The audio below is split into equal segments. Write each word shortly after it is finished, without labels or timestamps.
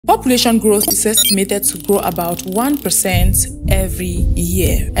Population growth is estimated to grow about 1% every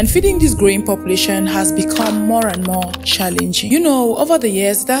year, and feeding this growing population has become more and more challenging. Over the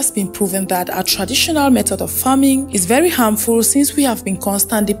years, it has been proven that our traditional method of farming is very harmful since we have been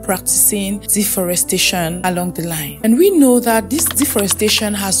constantly practicing deforestation along the line. And we know that this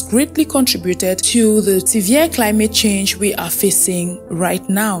deforestation has greatly contributed to the severe climate change we are facing right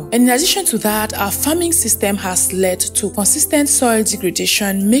now. And in addition to that, our farming system has led to consistent soil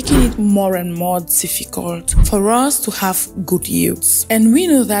degradation, making it more and more difficult for us to have good yields. And we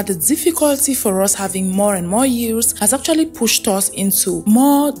know that the difficulty for us having more and more yields has actually pushed us into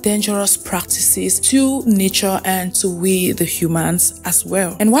more dangerous practices to nature and to we the humans as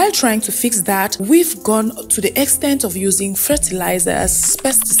well. And while trying to fix that, we've gone to the extent of using fertilizers,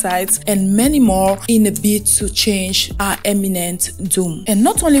 pesticides, and many more in a bid to change our imminent doom. And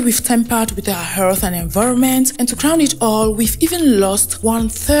not only we've tampered with our health and environment, and to crown it all, we've even lost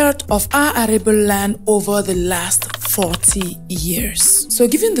 1/3 of our arable land over the last 40 years. So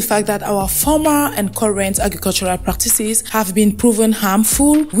given the fact that our former and current agricultural practices have been proven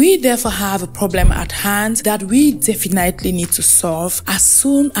harmful, we therefore have a problem at hand that we definitely need to solve as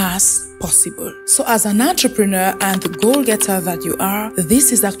soon as possible. So as an entrepreneur and the goal-getter that you are,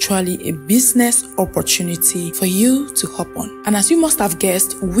 this is actually a business opportunity for you to hop on. And as you must have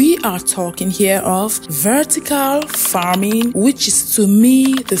guessed, we are talking here of vertical farming, which is to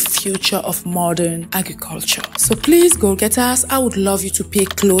me the future of modern agriculture. So please, goal-getters, I would love you to pay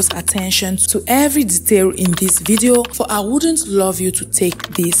close attention to every detail in this video, for I wouldn't love you to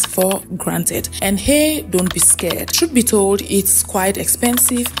take this for granted. And hey, don't be scared. Truth be told, it's quite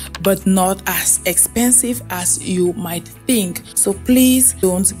expensive, but not as expensive as you might think. So please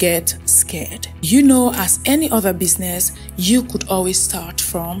don't get scared. As any other business, you could always start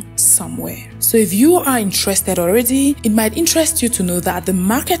from somewhere. So if you are interested already, it might interest you to know that the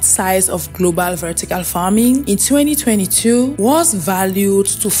market size of global vertical farming in 2022 was valued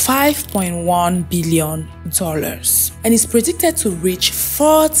to $5.1 billion and is predicted to reach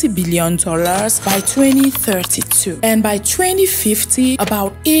 $40 billion by 2032. And by 2050,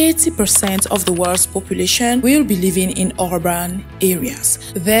 about 80% of the world's population will be living in urban areas.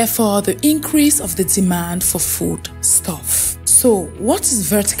 Therefore, the increase of the demand for food stuff. So, what is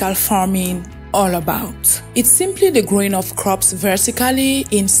vertical farming all about? It's simply the growing of crops vertically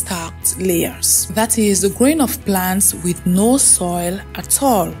in stacked layers. That is, the growing of plants with no soil at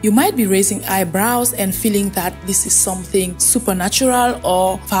all. You might be raising eyebrows and feeling that this is something supernatural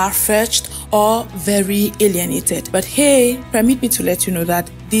or far-fetched or very alienated. But hey, permit me to let you know that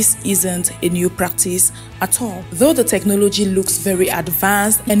this isn't a new practice at all. Though the technology looks very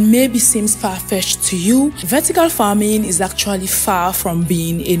advanced and maybe seems far-fetched to you, vertical farming is actually far from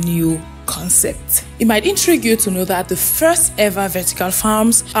being a new concept. It might intrigue you to know that the first ever vertical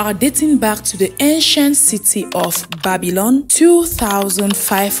farms are dating back to the ancient city of Babylon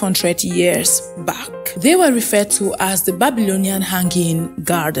 2,500 years back. They were referred to as the Babylonian hanging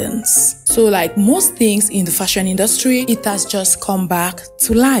gardens. So like most things in the fashion industry, it has just come back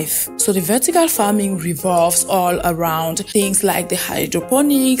to life. So the vertical farming revolves all around things like the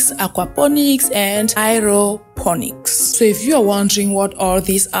hydroponics, aquaponics, and aeroponics. So if you are wondering what all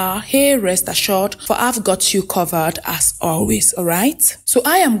these are, hey, rest assured, for I've got you covered as always, alright? So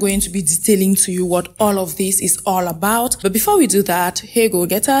I am going to be detailing to you what all of this is all about. But before we do that, hey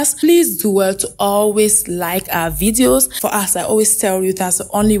go-getters, please do well to always like our videos. For us, I always tell you that's the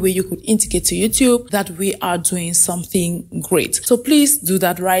only way you could indicate to YouTube that we are doing something great. So please do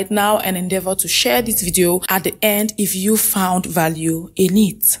that right now and endeavor to share this video at the end if you found value in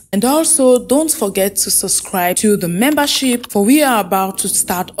it. And also, don't forget to subscribe to the membership, for we are about to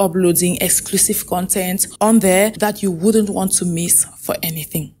start uploading exclusive content on there that you wouldn't want to miss for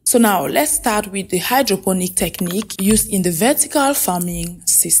anything. So now let's start with the hydroponic technique used in the vertical farming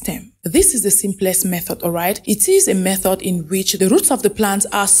system. This is the simplest method, alright? It is a method in which the roots of the plants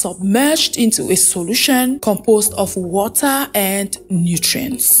are submerged into a solution composed of water and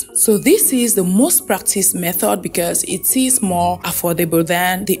nutrients. So this is the most practiced method because it is more affordable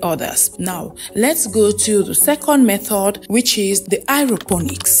than the others. Now, let's go to the second method, which is the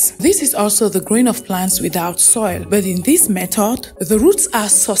aeroponics. This is also the growing of plants without soil, but in this method, the roots are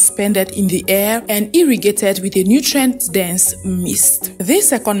suspended in the air and irrigated with a nutrient-dense mist. This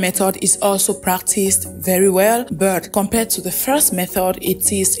second method method is also practiced very well, but compared to the first method,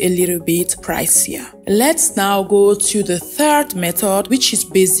 it is a little bit pricier. Let's now go to the third method, which is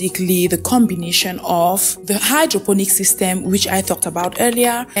basically the combination of the hydroponic system, which I talked about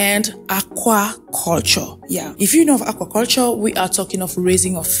earlier, and aquaculture. Yeah, if you know of aquaculture, we are talking of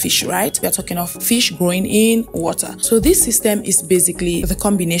raising of fish, right? We are talking of fish growing in water. So this system is basically the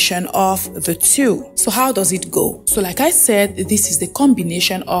combination of the two. So how does it go? So like I said, this is the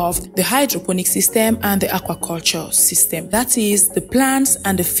combination of the hydroponic system and the aquaculture system. That is, the plants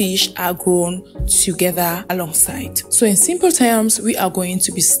and the fish are grown together alongside. So in simple terms, we are going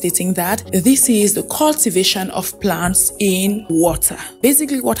to be stating that this is the cultivation of plants in water.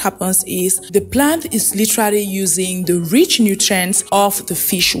 Basically what happens is the plant is literally using the rich nutrients of the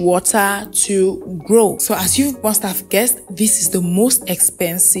fish water to grow. So as you must have guessed, this is the most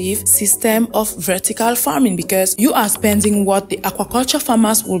expensive system of vertical farming because you are spending what the aquaculture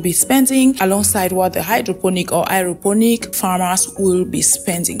farmers will be spending alongside what the hydroponic or aeroponic farmers will be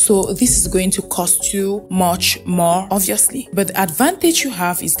spending. So this is going to cost you much more, obviously. But the advantage you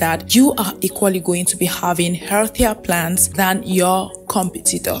have is that you are equally going to be having healthier plants than your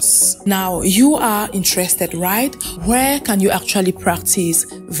competitors. Now, you are interested, right? Where can you actually practice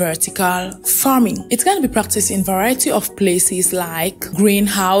vertical farming? It's going to be practiced in a variety of places like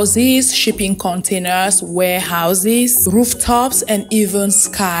greenhouses, shipping containers, warehouses, rooftops, and even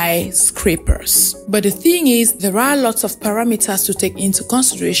skyscrapers. But the thing is, there are lots of parameters to take into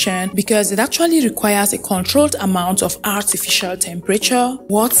consideration because it actually requires a controlled amount of artificial temperature,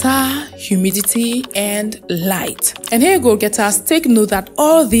 water, humidity, and light. And here, go-getters, take note that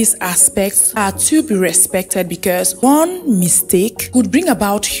all these aspects are to be respected because one mistake could bring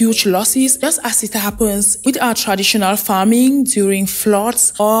about huge losses, just as it happens with our traditional farming during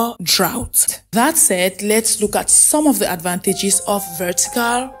floods or drought. That said, let's look at some of the advantages of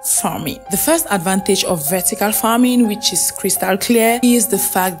vertical farming. The first advantage of vertical farming, which is crystal clear, is the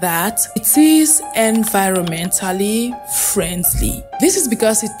fact that it is environmentally friendly. This is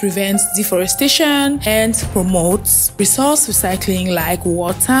because it prevents deforestation and promotes resource recycling like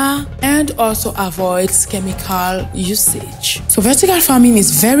water and also avoids chemical usage. So vertical farming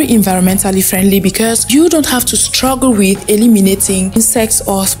is very environmentally friendly because you don't have to struggle with eliminating insects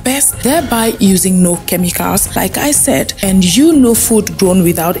or pests, thereby using no chemicals, like I said. And you know, food grown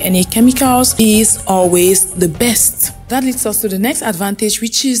without any chemicals is always the best. That leads us to the next advantage,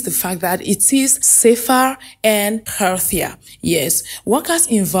 which is the fact that it is safer and healthier. Yes, workers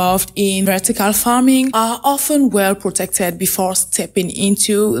involved in vertical farming are often well protected before stepping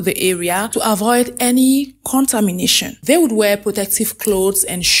into the area to avoid any contamination. They would wear protective clothes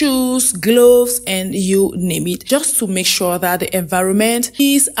and shoes, gloves, and you name it, just to make sure that the environment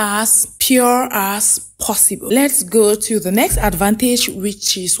is as pure as possible. Let's go to the next advantage,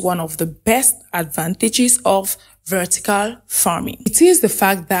 which is one of the best advantages of vertical farming. It is the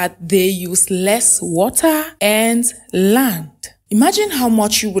fact that they use less water and land. Imagine how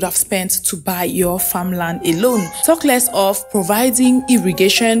much you would have spent to buy your farmland alone. Talk less of providing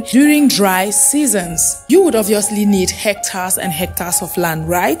irrigation during dry seasons. You would obviously need hectares and hectares of land,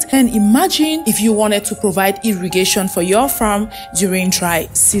 right? And imagine if you wanted to provide irrigation for your farm during dry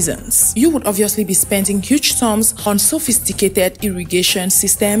seasons. You would obviously be spending huge sums on sophisticated irrigation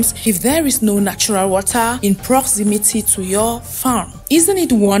systems if there is no natural water in proximity to your farm. Isn't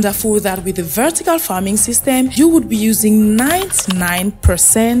it wonderful that with the vertical farming system, you would be using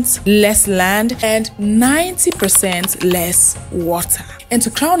 99% less land and 90% less water? And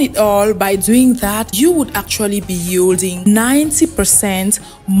to crown it all, by doing that, you would actually be yielding 90%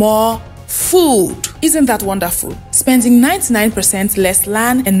 more food. Isn't that wonderful? Spending 99% less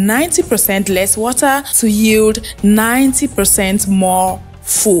land and 90% less water to yield 90% more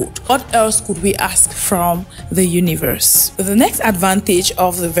food. What else could we ask from the universe? The next advantage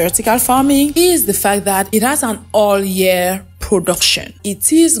of the vertical farming is the fact that it has an all-year production.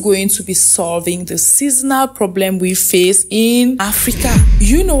 It is going to be solving the seasonal problem we face in Africa.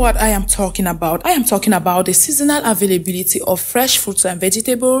 You know what I am talking about. I am talking about the seasonal availability of fresh fruits and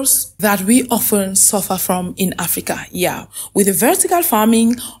vegetables that we often suffer from in Africa. Yeah, with the vertical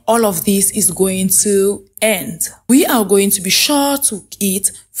farming, all of this is going to end. We are going to be sure to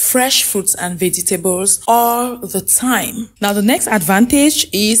eat fresh fruits and vegetables all the time. Now, the next advantage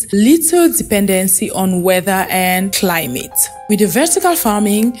is little dependency on weather and climate. With the vertical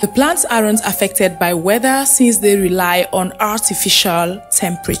farming, the plants aren't affected by weather since they rely on artificial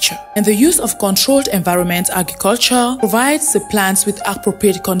temperature. And the use of controlled environment agriculture provides the plants with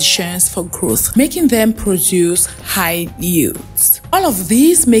appropriate conditions for growth, making them produce high yields. All of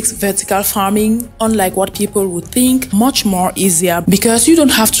this makes vertical farming, unlike what people would think, much more easier because you don't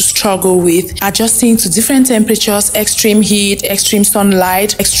have to struggle with adjusting to different temperatures, extreme heat, extreme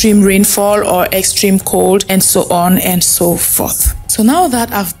sunlight, extreme rainfall, or extreme cold, and so on and so forth. So now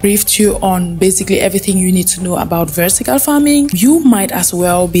that I've briefed you on basically everything you need to know about vertical farming, you might as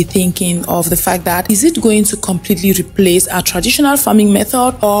well be thinking of the fact that, is it going to completely replace our traditional farming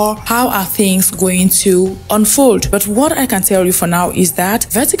method, or how are things going to unfold? But what I can tell you for now is that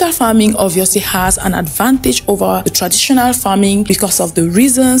vertical farming obviously has an advantage over the traditional farming because of the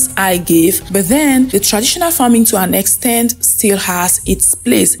reasons I gave. But then the traditional farming to an extent still has its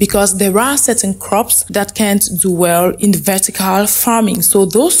place because there are certain crops that can't do well in the vertical farming. So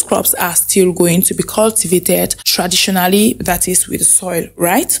those crops are still going to be cultivated traditionally, that is with the soil,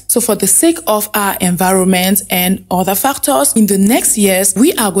 right? So for the sake of our environment and other factors, in the next years,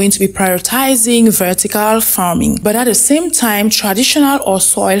 we are going to be prioritizing vertical farming. But at the same time, traditional or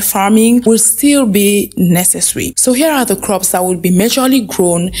soil farming will still be necessary. So here are the crops that will be majorly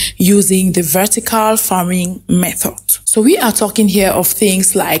grown using the vertical farming method. So we are talking here of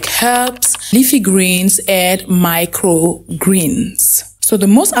things like herbs, leafy greens, and microgreens. So the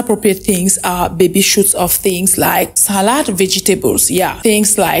most appropriate things are baby shoots of things like salad vegetables. Yeah,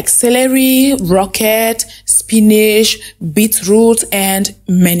 things like celery, rocket, spinach, beetroot, and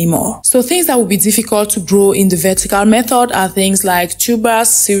many more. So things that would be difficult to grow in the vertical method are things like tubers,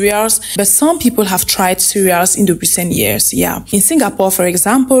 cereals, but some people have tried cereals in the recent years. Yeah, in Singapore, for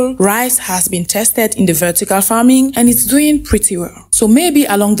example, rice has been tested in the vertical farming and it's doing pretty well. So maybe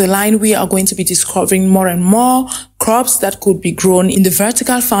along the line, we are going to be discovering more and more crops that could be grown in the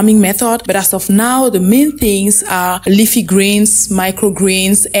vertical farming method. But as of now, the main things are leafy greens,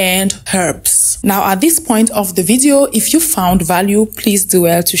 microgreens, and herbs. Now, at this point of the video, if you found value, please do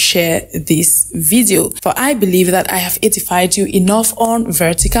well to share this video, for I believe that I have edified you enough on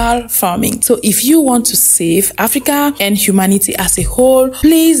vertical farming. So if you want to save Africa and humanity as a whole,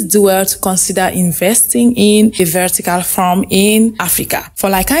 please do well to consider investing in a vertical farm in Africa. For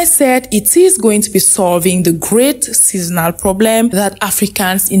like I said, it is going to be solving the great seasonal problem that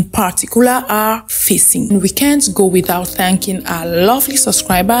Africans in particular are facing. And we can't go without thanking our lovely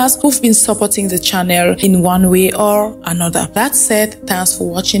subscribers who've been supporting the channel in one way or another. That said, thanks for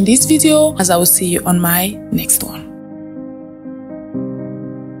watching this video, as I will see you on my next one.